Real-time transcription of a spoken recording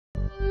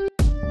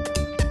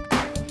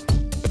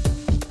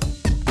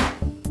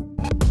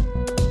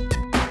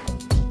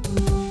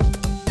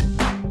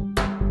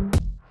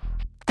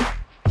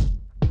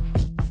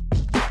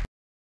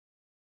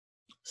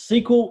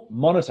SQL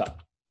Monitor.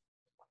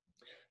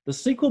 The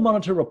SQL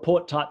Monitor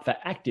report type for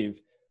active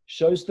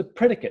shows the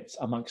predicates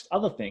amongst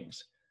other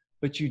things,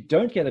 but you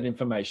don't get that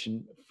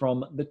information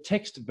from the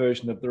text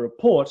version of the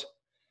report.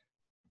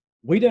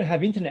 We don't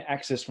have internet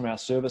access from our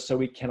server, so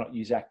we cannot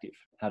use active.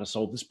 How to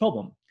solve this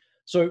problem?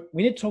 So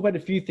we need to talk about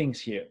a few things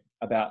here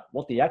about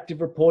what the active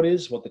report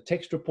is, what the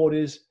text report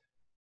is,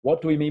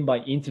 what do we mean by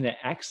internet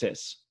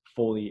access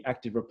for the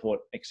active report,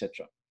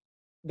 etc.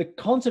 The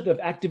concept of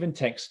active and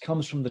text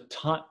comes from the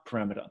type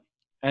parameter.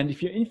 And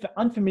if you're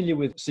unfamiliar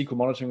with SQL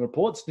monitoring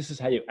reports, this is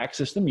how you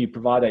access them. You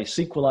provide a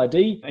SQL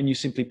ID and you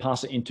simply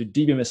pass it into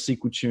DBMS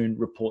SQL Tune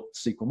report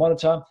SQL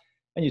Monitor,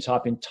 and you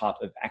type in type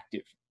of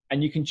active.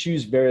 And you can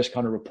choose various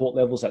kind of report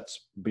levels.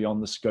 That's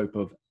beyond the scope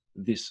of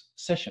this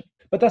session.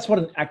 But that's what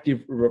an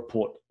active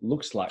report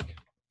looks like.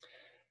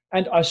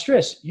 And I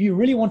stress, you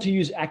really want to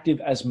use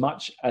active as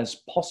much as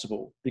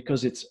possible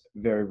because it's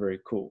very, very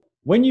cool.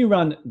 When you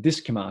run this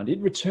command,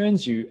 it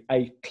returns you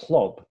a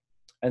clob.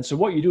 And so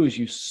what you do is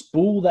you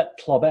spool that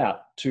clob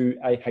out to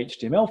a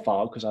HTML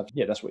file, because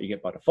that's what you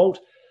get by default.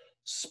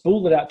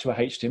 Spool it out to a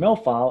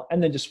HTML file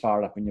and then just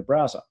fire it up in your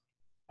browser.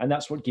 And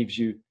that's what gives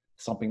you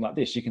something like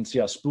this. You can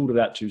see I spooled it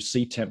out to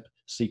ctemp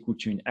SQL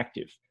Tune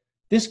active.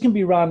 This can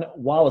be run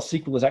while a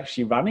SQL is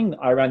actually running.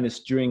 I ran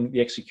this during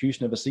the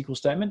execution of a SQL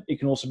statement. It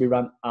can also be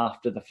run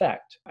after the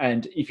fact.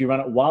 And if you run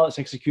it while it's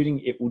executing,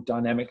 it will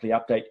dynamically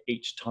update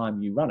each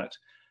time you run it.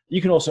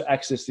 You can also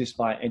access this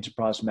via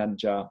Enterprise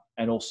Manager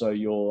and also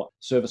your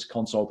Service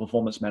Console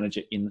Performance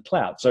Manager in the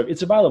cloud. So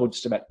it's available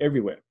just about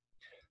everywhere.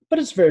 But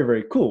it's very,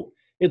 very cool.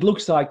 It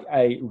looks like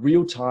a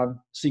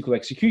real-time SQL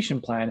execution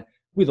plan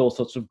with all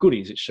sorts of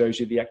goodies. It shows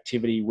you the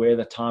activity, where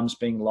the time's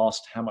being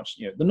lost, how much,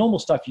 the normal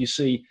stuff you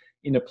see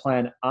in a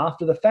plan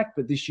after the fact,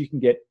 but this you can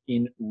get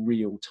in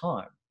real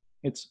time.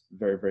 It's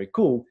very, very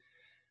cool.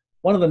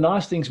 One of the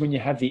nice things when you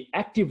have the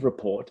active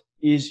report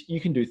is you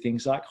can do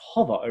things like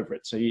hover over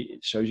it. So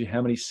it shows you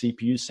how many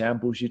CPU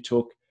samples you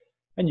took,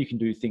 and you can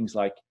do things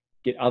like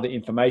get other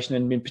information,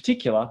 and in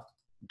particular,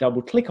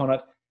 double click on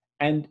it.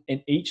 And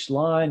in each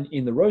line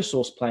in the row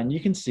source plan, you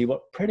can see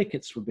what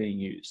predicates were being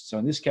used. So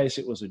in this case,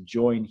 it was a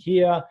join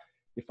here.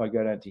 If I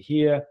go down to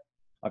here,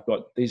 I've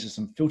got, these are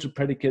some filtered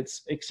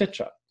predicates,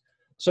 etc.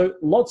 So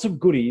lots of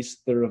goodies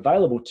that are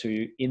available to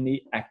you in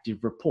the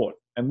active report.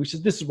 And this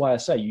is why I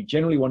say you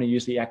generally want to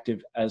use the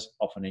active as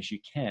often as you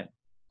can.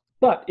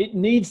 But it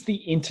needs the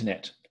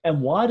internet.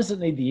 And why does it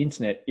need the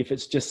internet if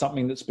it's just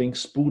something that's being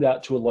spooled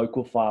out to a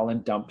local file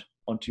and dumped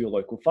onto your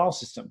local file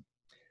system?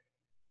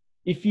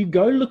 If you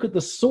go look at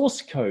the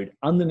source code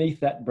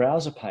underneath that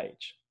browser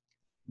page,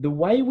 the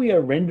way we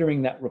are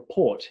rendering that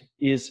report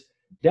is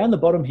down the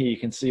bottom here, you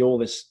can see all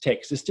this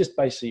text. It's just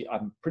basically,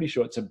 I'm pretty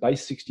sure it's a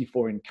base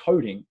 64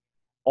 encoding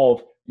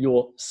of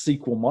your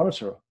SQL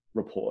Monitor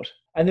report.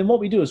 And then what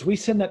we do is we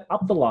send that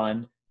up the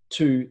line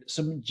to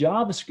some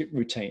JavaScript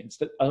routines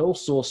that are all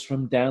sourced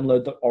from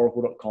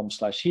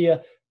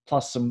download.oracle.com/here,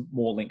 plus some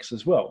more links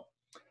as well.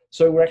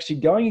 So we're actually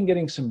going and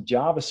getting some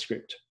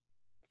JavaScript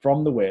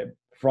from the web,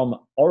 from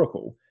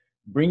Oracle,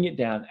 bring it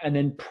down, and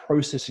then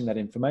processing that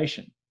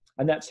information.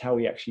 And that's how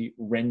we actually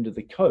render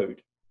the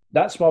code.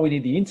 That's why we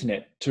need the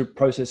internet to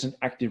process an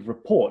active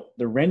report.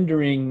 The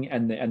rendering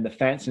and the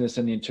fanciness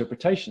and the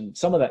interpretation,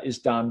 some of that is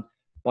done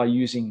by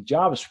using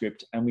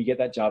JavaScript, and we get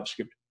that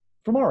JavaScript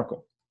from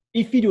Oracle.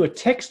 If you do a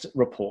text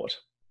report,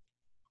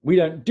 we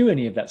don't do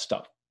any of that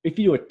stuff. If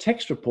you do a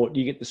text report,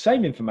 you get the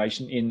same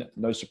information in,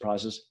 no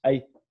surprises,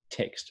 a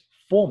text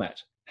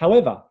format.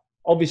 However,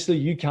 obviously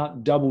you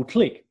can't double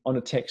click on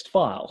a text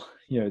file.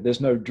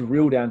 There's no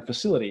drill down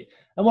facility.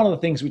 And one of the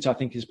things which I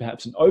think is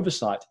perhaps an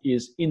oversight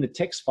is in the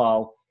text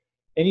file,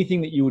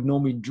 anything that you would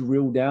normally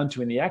drill down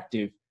to in the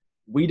active,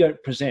 we don't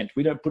present.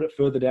 We don't put it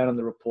further down in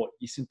the report.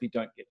 You simply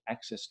don't get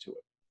access to it.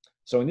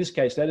 So in this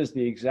case, that is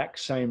the exact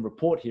same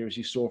report here as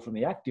you saw from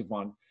the active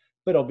one,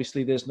 but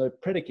obviously there's no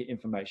predicate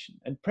information.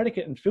 And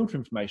predicate and filter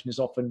information is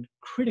often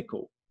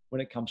critical when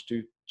it comes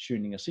to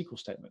tuning a SQL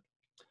statement.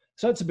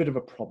 So it's a bit of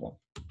a problem.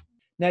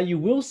 Now you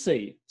will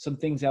see some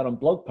things out on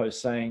blog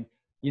posts saying,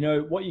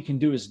 what you can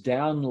do is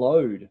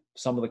download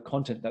some of the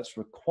content that's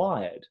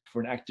required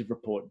for an active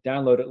report,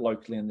 download it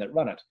locally and then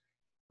run it.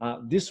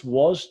 This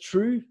was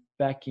true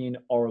back in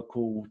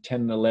Oracle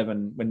 10 and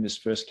 11 when this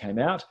first came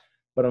out,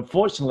 but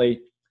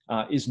unfortunately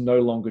is no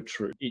longer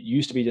true. It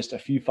used to be just a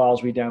few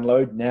files we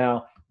download.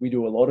 Now we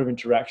do a lot of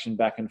interaction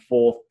back and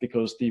forth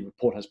because the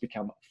report has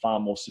become far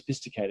more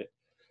sophisticated.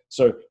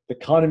 So the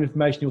kind of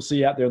information you'll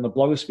see out there in the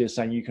blogosphere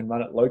saying you can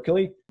run it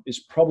locally is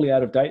probably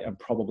out of date and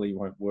probably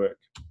won't work.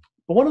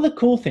 But one of the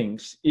cool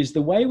things is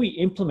the way we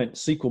implement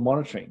SQL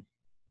monitoring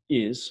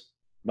is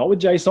not with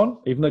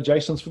JSON, even though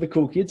JSON's for the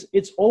cool kids,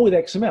 it's all with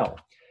XML.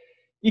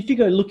 If you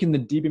go look in the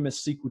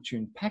DBMS SQL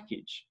Tune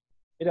package,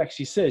 it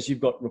actually says you've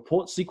got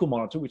Report SQL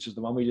Monitor, which is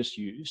the one we just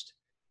used,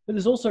 but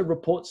there's also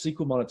Report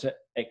SQL Monitor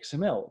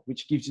XML,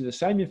 which gives you the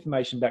same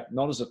information back,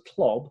 not as a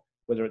clob,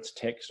 whether it's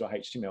text or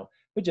HTML,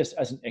 but just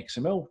as an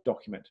XML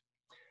document.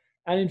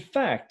 And in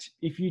fact,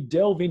 if you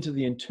delve into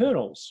the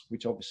internals,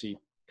 which obviously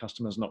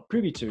customers are not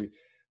privy to,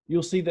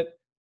 you'll see that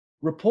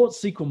Report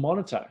SQL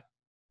Monitor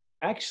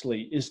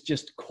actually is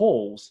just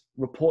calls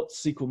Report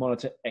SQL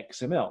Monitor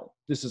XML.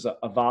 This is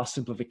a vast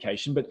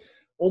simplification, but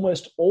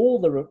almost all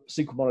the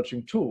SQL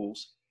monitoring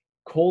tools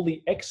call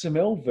the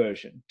XML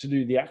version to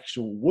do the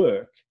actual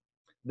work.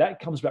 That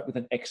comes back with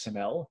an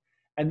XML,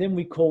 and then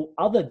we call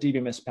other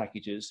DBMS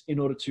packages in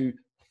order to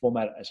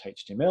format it as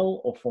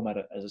HTML or format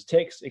it as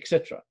text,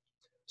 etc.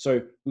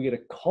 So we get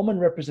a common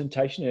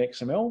representation in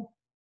XML,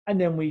 and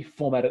then we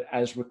format it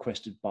as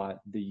requested by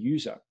the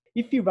user.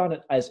 If you run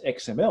it as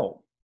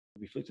XML,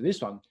 we flick to this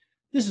one,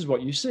 this is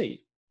what you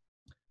see.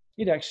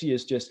 It actually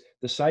is just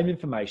the same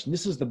information.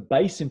 This is the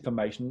base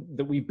information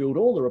that we build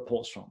all the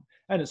reports from.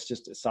 And it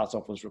starts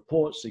off as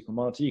report, SQL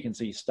Monitor. You can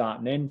see start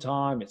and end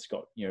time. It's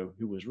got,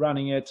 who was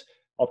running it,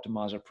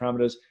 optimizer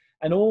parameters,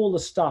 and all the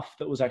stuff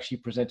that was actually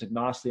presented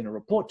nicely in a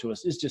report to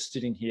us is just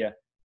sitting here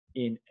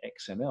in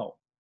XML,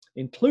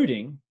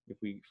 including, if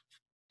we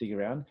dig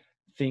around,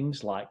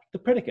 things like the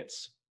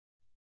predicates.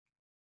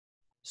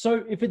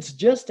 So if it's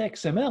just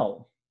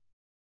XML,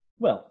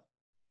 well,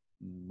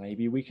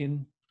 maybe we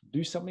can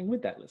do something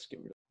with that. Let's get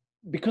rid of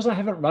it. Because I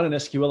haven't run an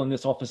SQL in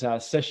this office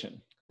hours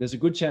session, there's a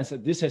good chance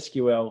that this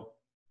SQL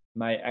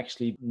may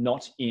actually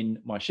not in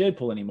my shared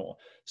pool anymore.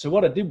 So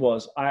what I did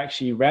was I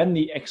actually ran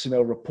the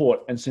XML report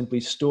and simply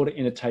stored it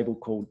in a table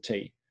called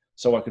T,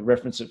 so I could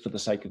reference it for the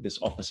sake of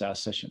this office hours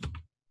session.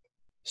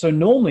 So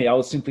normally I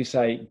would simply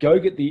say, go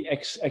get the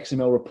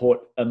XML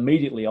report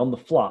immediately on the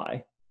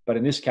fly. But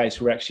in this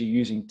case, we're actually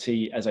using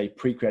T as a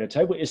pre-created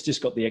table. It's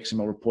just got the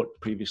XML report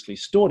previously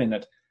stored in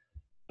it.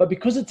 But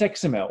because it's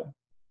XML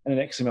and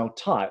an XML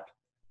type,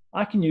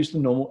 I can use the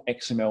normal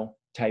XML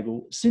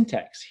table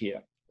syntax here.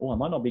 Oh, I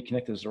might not be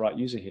connected as the right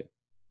user here.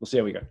 We'll see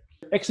how we go.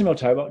 XML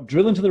table,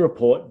 drill into the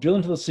report, drill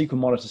into the SQL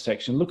Monitor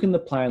section, look in the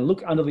plan,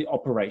 look under the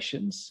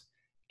operations,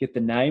 get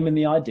the name and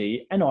the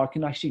ID, and I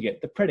can actually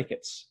get the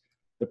predicates.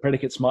 The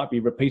predicates might be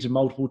repeated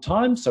multiple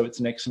times, so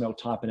it's an XML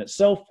type in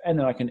itself, and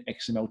then I can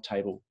XML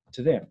table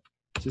to them.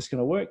 Is this going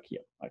to work? Yeah.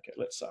 Okay,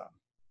 let's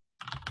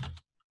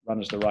run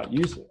as the right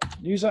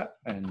user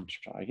and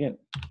try again.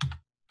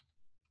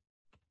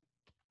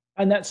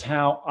 And that's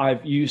how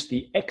I've used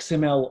the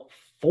XML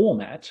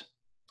format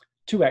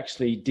to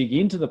actually dig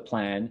into the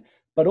plan,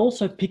 but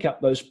also pick up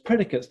those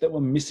predicates that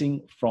were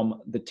missing from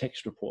the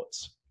text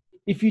reports.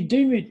 If you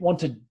do want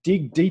to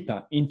dig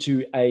deeper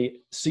into a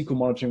SQL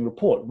monitoring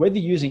report, whether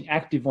using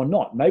active or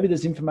not, maybe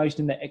there's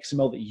information in the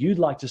XML that you'd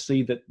like to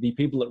see that the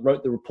people that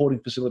wrote the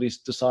reporting facilities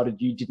decided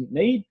you didn't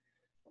need,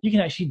 you can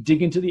actually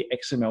dig into the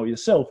XML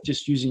yourself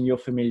just using your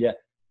familiar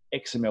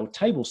XML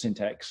table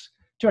syntax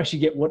to actually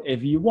get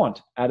whatever you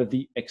want out of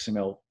the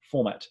XML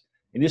format.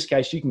 In this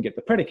case, you can get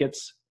the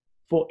predicates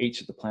for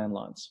each of the plan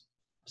lines.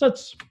 So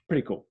that's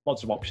pretty cool.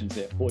 Lots of options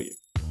there for you.